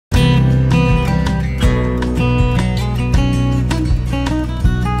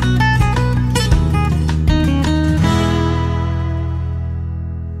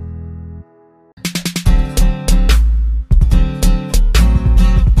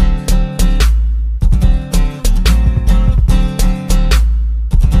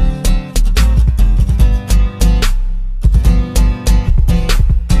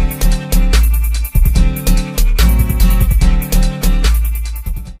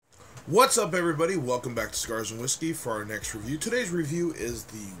What's up, everybody? Welcome back to Cigars and Whiskey for our next review. Today's review is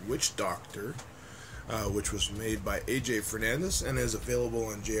the Witchdoktor, which was made by AJ Fernandez and is available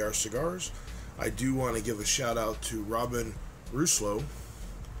on JR Cigars. I do want to give a shout out to Rushlo,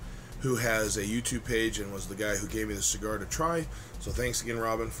 who has a YouTube page and was the guy who gave me the cigar to try. So thanks again,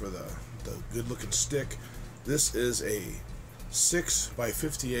 Robin, for the good looking stick. This is a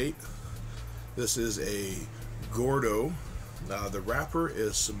 6x58. This is a Gordo. The wrapper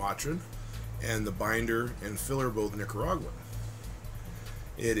is Sumatran, and the binder and filler both Nicaraguan.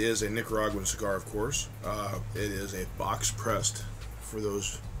 It is a Nicaraguan cigar, of course. It is a box pressed, for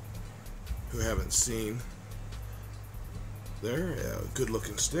those who haven't seen. There, a good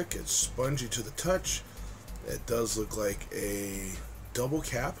looking stick. It's spongy to the touch. It does look like a double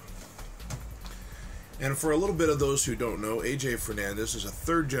cap. And for a little bit of those who don't know, AJ Fernandez is a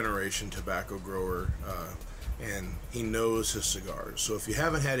third generation tobacco grower, and he knows his cigars. So if you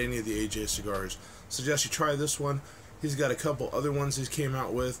haven't had any of the AJ cigars, suggest you try this one. He's got a couple other ones he's came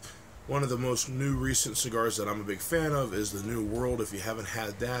out with. One of the most recent cigars that I'm a big fan of is the New World. If you haven't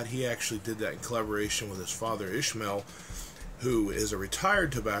had that, he actually did that in collaboration with his father Ishmael, who is a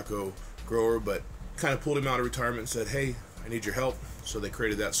retired tobacco grower, but kind of pulled him out of retirement and said, hey, I need your help. So they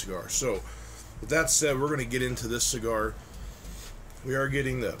created that cigar. So with that said, we're going to get into this cigar. We are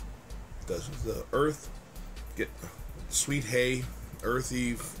getting the earth, get sweet hay,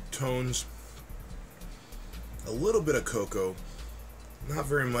 earthy tones, a little bit of cocoa, not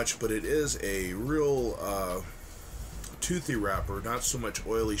very much, but it is a real toothy wrapper, not so much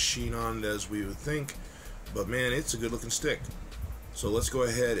oily sheen on it as we would think, but man, it's a good looking stick. So let's go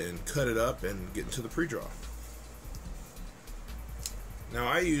ahead and cut it up and get into the pre-draw. Now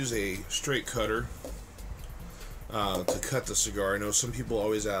I use a straight cutter to cut the cigar. I know some people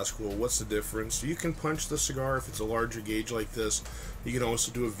always ask, well, what's the difference? You can punch the cigar if it's a larger gauge like this. You can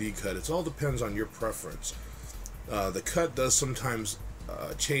also do a V-cut. It all depends on your preference. The cut does sometimes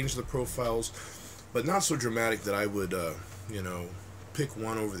change the profiles, but not so dramatic that I would, pick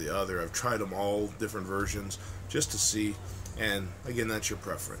one over the other. I've tried them all, different versions, just to see, and again, that's your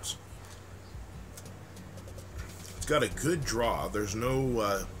preference. It's got a good draw. There's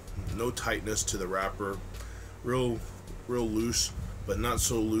no tightness to the wrapper. Real loose, but not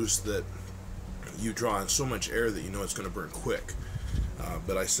so loose that you draw in so much air that you know it's going to burn quick.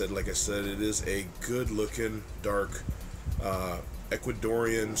 But like I said, it is a good looking dark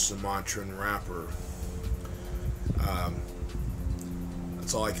Ecuadorian Sumatran wrapper.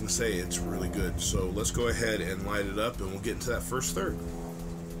 That's all I can say. It's really good. So let's go ahead and light it up, and we'll get into that first third.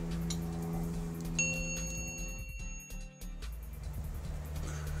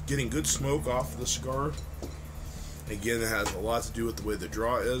 Getting good smoke off of the cigar. Again, it has a lot to do with the way the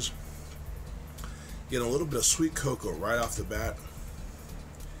draw is. Getting a little bit of sweet cocoa right off the bat.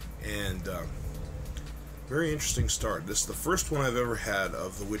 And very interesting start. This is the first one I've ever had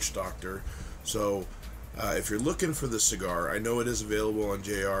of the Witchdoktor. So if you're looking for the cigar, I know it is available on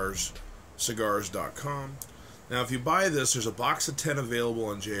jrcigars.com. Now if you buy this, there's a box of 10 available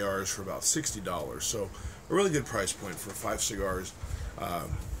on JR's for about $60. So a really good price point for 5 cigars.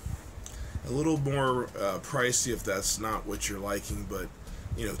 A little more pricey if that's not what you're liking, but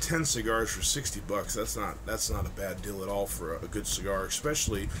 10 cigars for $60, that's not a bad deal at all for a good cigar,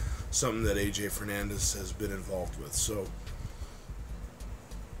 especially something that AJ Fernandez has been involved with. So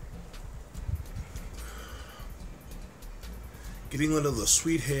getting a little of the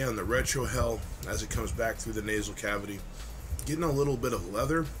sweet hay on the retrohell as it comes back through the nasal cavity, getting a little bit of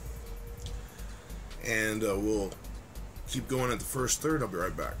leather, and we'll keep going at the first third. I'll be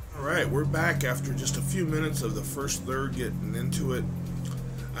right back. Alright, we're back after just a few minutes of the first third, getting into it.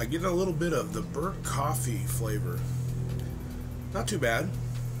 I get a little bit of the burnt coffee flavor. Not too bad.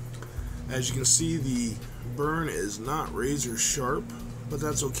 As you can see, the burn is not razor sharp, but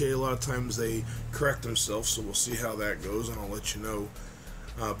that's okay. A lot of times they correct themselves, so we'll see how that goes, and I'll let you know.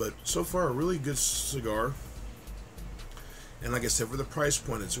 But so far, a really good cigar. And like I said, for the price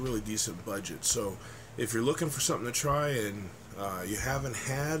point, it's a really decent budget. So if you're looking for something to try and you haven't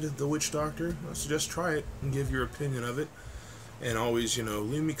had the Witchdoktor, I suggest try it and give your opinion of it. And always,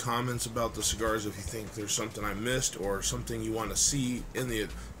 leave me comments about the cigars if you think there's something I missed or something you want to see in the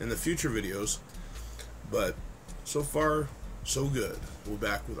future videos. But so far, so good. We'll be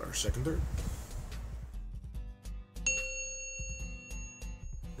back with our second third.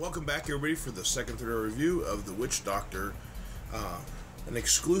 Welcome back, everybody, for the second third review of the Witchdoktor. An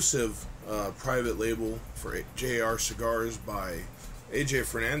exclusive private label for JR Cigars by AJ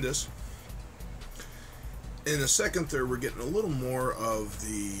Fernandez. In the second third, we're getting a little more of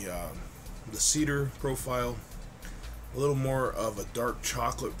the cedar profile. a little more of a dark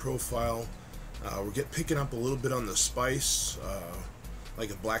chocolate profile. We're picking up a little bit on the spice,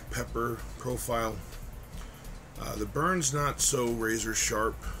 like a black pepper profile. The burn's not so razor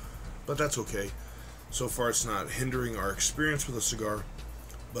sharp, but that's okay. So far it's not hindering our experience with the cigar,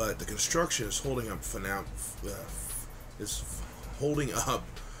 but the construction is holding up it's holding up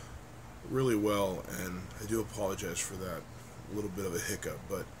really well, and I do apologize for that little bit of a hiccup.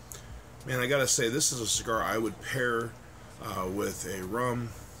 But man, I gotta say, this is a cigar I would pair with a rum,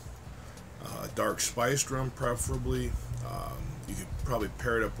 a dark spiced rum preferably. You could probably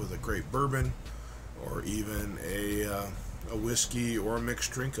pair it up with a great bourbon, or even a whiskey or a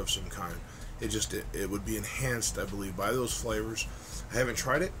mixed drink of some kind. It would be enhanced, I believe, by those flavors. I haven't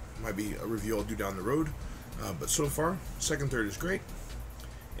tried it. Might be a review I'll do down the road. But so far, second third is great.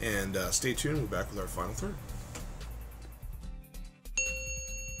 And stay tuned. We're back with our final third.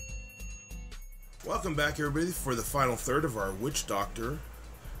 Welcome back, everybody, for the final third of our Witchdoktor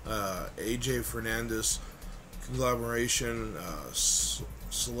AJ Fernandez conglomeration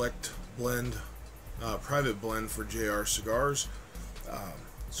select blend, private blend for JR Cigars.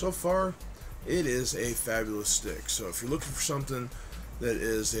 So far, it is a fabulous stick. So if you're looking for something that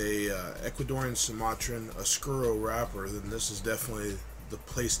is a Ecuadorian Sumatran Oscuro wrapper, then this is definitely the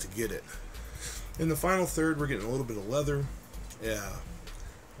place to get it. In the final third, we're getting a little bit of leather, a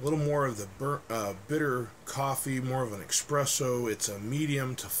little more of the bitter coffee, more of an espresso. It's a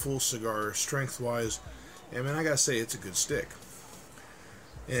medium to full cigar strength-wise, and man, I gotta say, it's a good stick.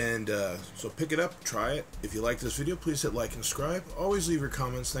 And so pick it up, try it. If you like this video, please hit like and subscribe. Always leave your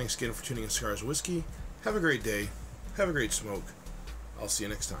comments. Thanks again for tuning in Cigars and Whiskey. Have a great day. Have a great smoke. I'll see you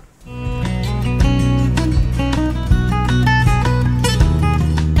next time.